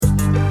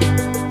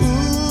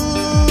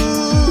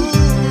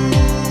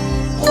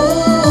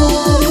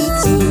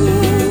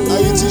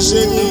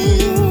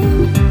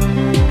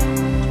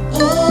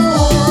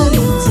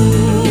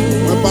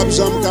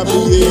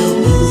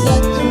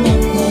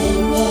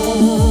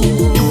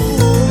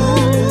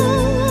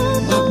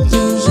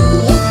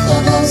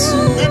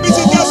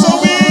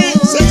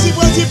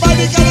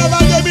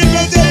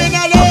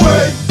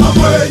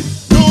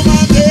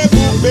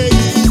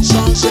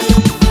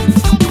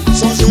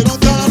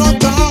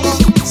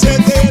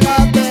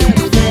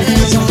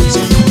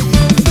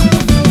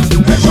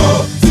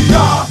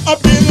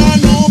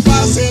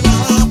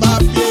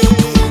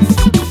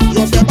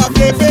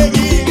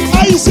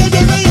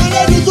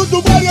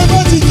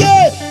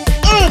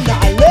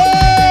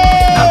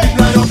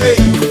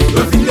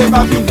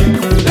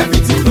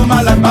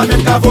pas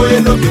même qu'à voyer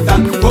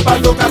l'hôpital. Faut pas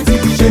d'aucun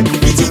diriger,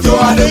 ici tu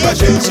as les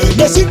vacher.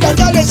 Mais si t'as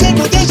qu'à laisser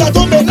nous déjà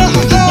tomber là, le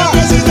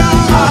président,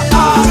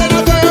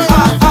 sénateur,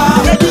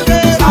 député,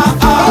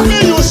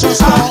 famille ou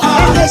changement,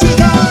 le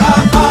président,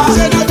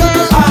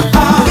 sénateur,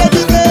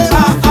 député,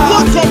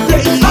 notre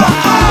pays,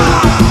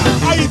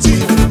 Haïti,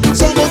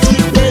 c'est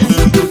notre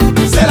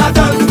pays. C'est la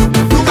donne,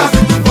 nous qu'a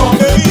fait tout bon.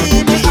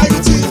 Pays, mais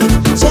Haïti,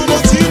 c'est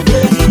notre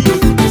pays.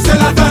 C'est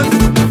la donne,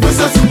 nous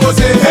sommes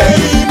supposés.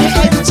 Pays, mais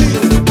Haïti,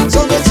 c'est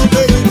notre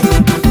pays.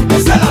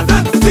 C'est la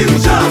donne,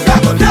 dirigeant, qu'à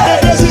côté.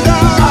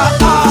 Président,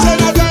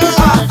 sénateur,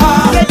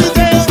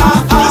 député,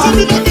 les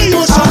amis de pays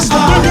au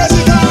changement, le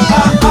président,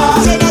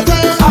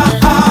 sénateur,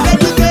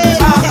 député, les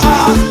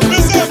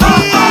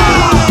amis,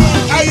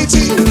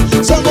 Haïti,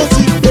 c'est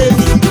notre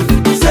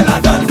pays. C'est la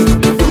donne,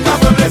 nous qu'a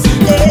fait plaisir.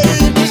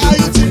 Pays, mais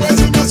Haïti,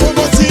 président, c'est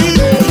notre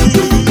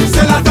pays.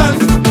 C'est la donne,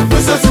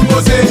 nous sommes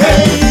supposés.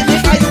 Pays, mais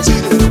Haïti,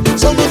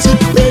 c'est notre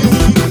pays.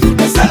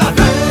 C'est la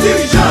donne,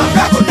 dirigeant,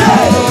 qu'à côté.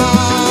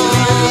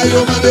 Yo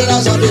mande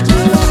l'argent de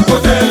tout.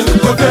 Côté,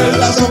 côté,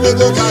 L'argent de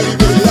tout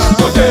arrivé là.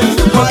 côté,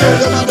 côté,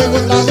 Yo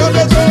demande l'argent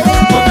de tout.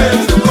 côté,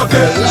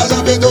 côté.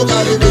 L'argent de tout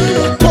arrivé.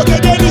 Côté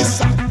Denis,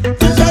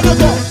 fais le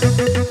bon.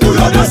 Pour le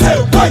danser,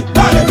 ouais,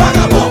 pas les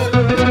vagabonds.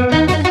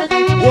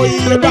 Oui,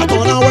 le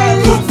bâton là, ouais.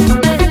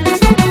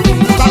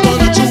 Bâton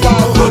de Touba.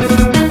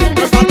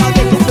 Le bâton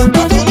de tout, le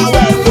bâton là,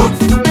 ouais.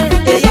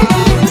 Et là,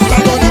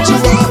 bâton de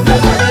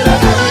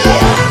Touba.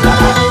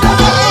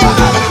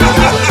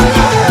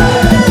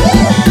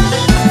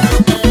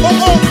 Oh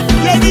oh,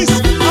 Denis,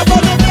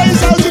 avant de payer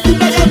ça aussi, tu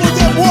m'as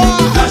monté bois.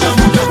 L'argent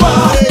vous fait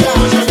boire,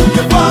 l'argent vous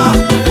fait boire,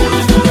 vous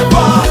fait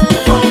boire,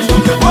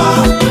 vous fait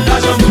boire,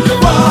 l'argent vous fait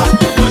boire,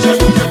 l'argent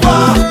vous fait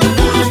boire,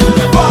 vous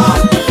fait boire,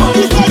 Tu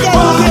vous fait m'as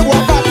boire. monté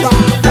bois, papa.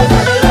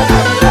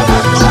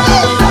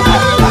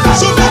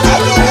 Je vais te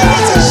donner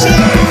ce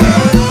chien.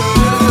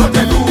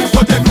 Côté nous,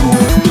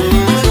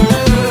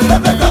 le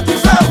peuple a tout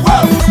fait,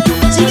 wow.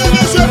 Si le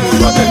monsieur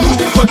Côté bouillon. nous,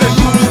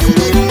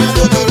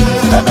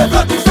 le peuple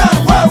a tout fait,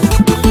 wow.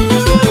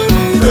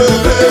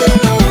 Levez,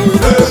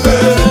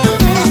 levez,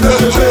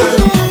 levez,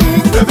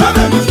 levez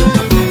même.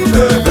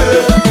 Levez,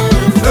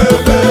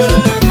 levez,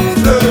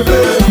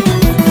 levez,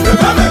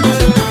 levez même.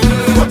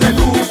 Côté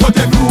nous,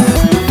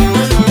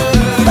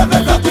 le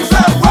peuple a tout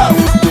fait, wow.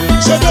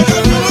 Je vais te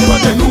donner.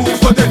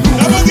 Côté nous,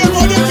 La banque est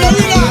bonne,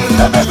 Ferry là.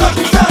 le peuple a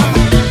tout fait.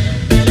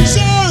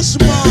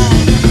 Changement.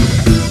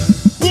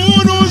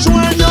 Pour nous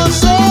joindre en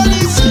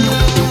solution.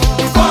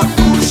 Fuck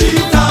nous,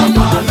 chita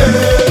malé.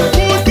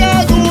 Pour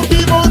garder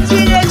une bonne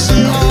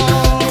direction.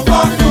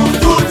 Fuck nous,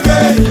 toutes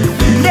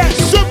réunies. Mais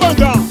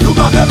cependant, Nous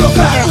pas même le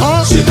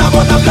faire, chita bon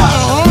à plat.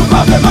 Nous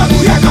pas même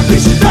agouiller qu'à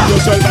chita. le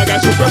seul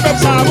bagage sur le peuple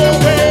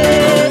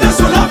s'aborder. T'es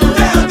sur la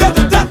bouteille en tête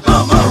de tête,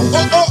 maman. Oh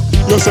oh,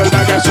 le seul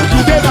bagage sur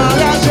qui t'est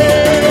enragé.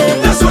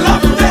 T'es sur la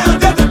bouteille en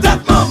tête de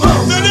tête, maman.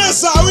 Tenez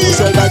ça, oui. Le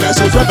seul bagage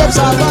sur le peuple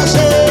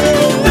s'aborder.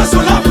 T'es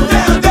sur la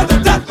bouteille en tête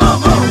de tête,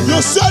 maman.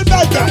 Le seul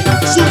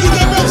bagage sur qui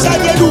t'es peuple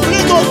s'aborder.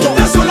 L'ouvrir tonton.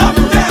 T'es sur la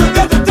bouteille en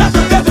tête de tête,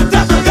 en tête de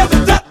tête, en tête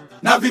de tête.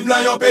 N'a vive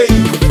dans yon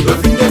pays, le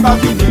film n'est pas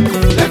fini.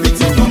 Les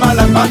petits nous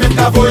malades, pas même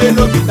qu'à voyer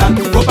l'hôpital.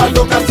 Faut pas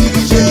d'aucun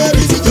diriger,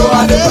 ici tu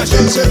as les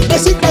vacher. Mais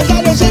si pas ça,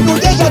 les genoux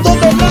déjà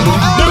tombés là.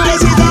 Le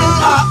président,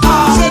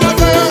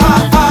 sénateur,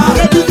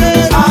 député,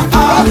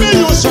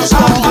 famille au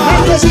changement.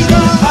 Le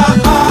président,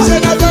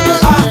 sénateur,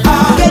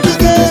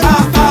 député,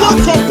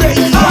 notre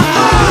pays.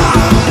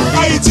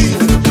 Haïti,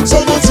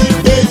 c'est notre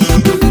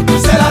pays.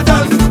 C'est la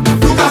donne,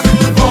 nous qu'a fait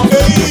tout bon.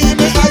 Pays,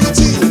 mais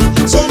Haïti,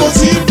 c'est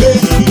notre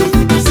pays.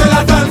 C'est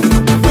la donne,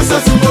 nous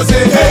sommes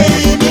supposés.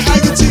 Pays, mais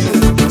Haïti,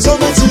 c'est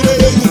notre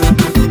pays.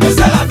 C'est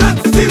la donne,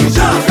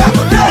 dirigeant, qu'à Le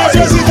côté.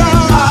 président,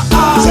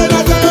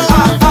 sénateur,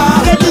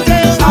 député,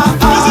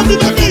 les amis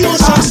de pays au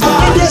changement.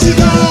 Le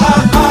président,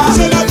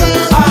 sénateur,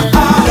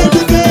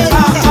 député,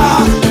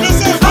 les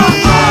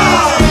amis.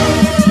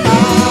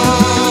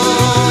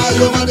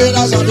 Yo mande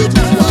l'argent de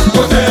tout.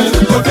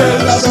 Côté,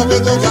 L'argent de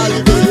tout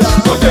arrivé là.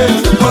 côté,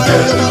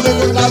 Yo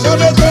demande l'argent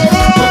de tout.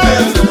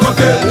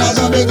 côté,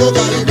 L'argent de tout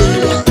arrivé.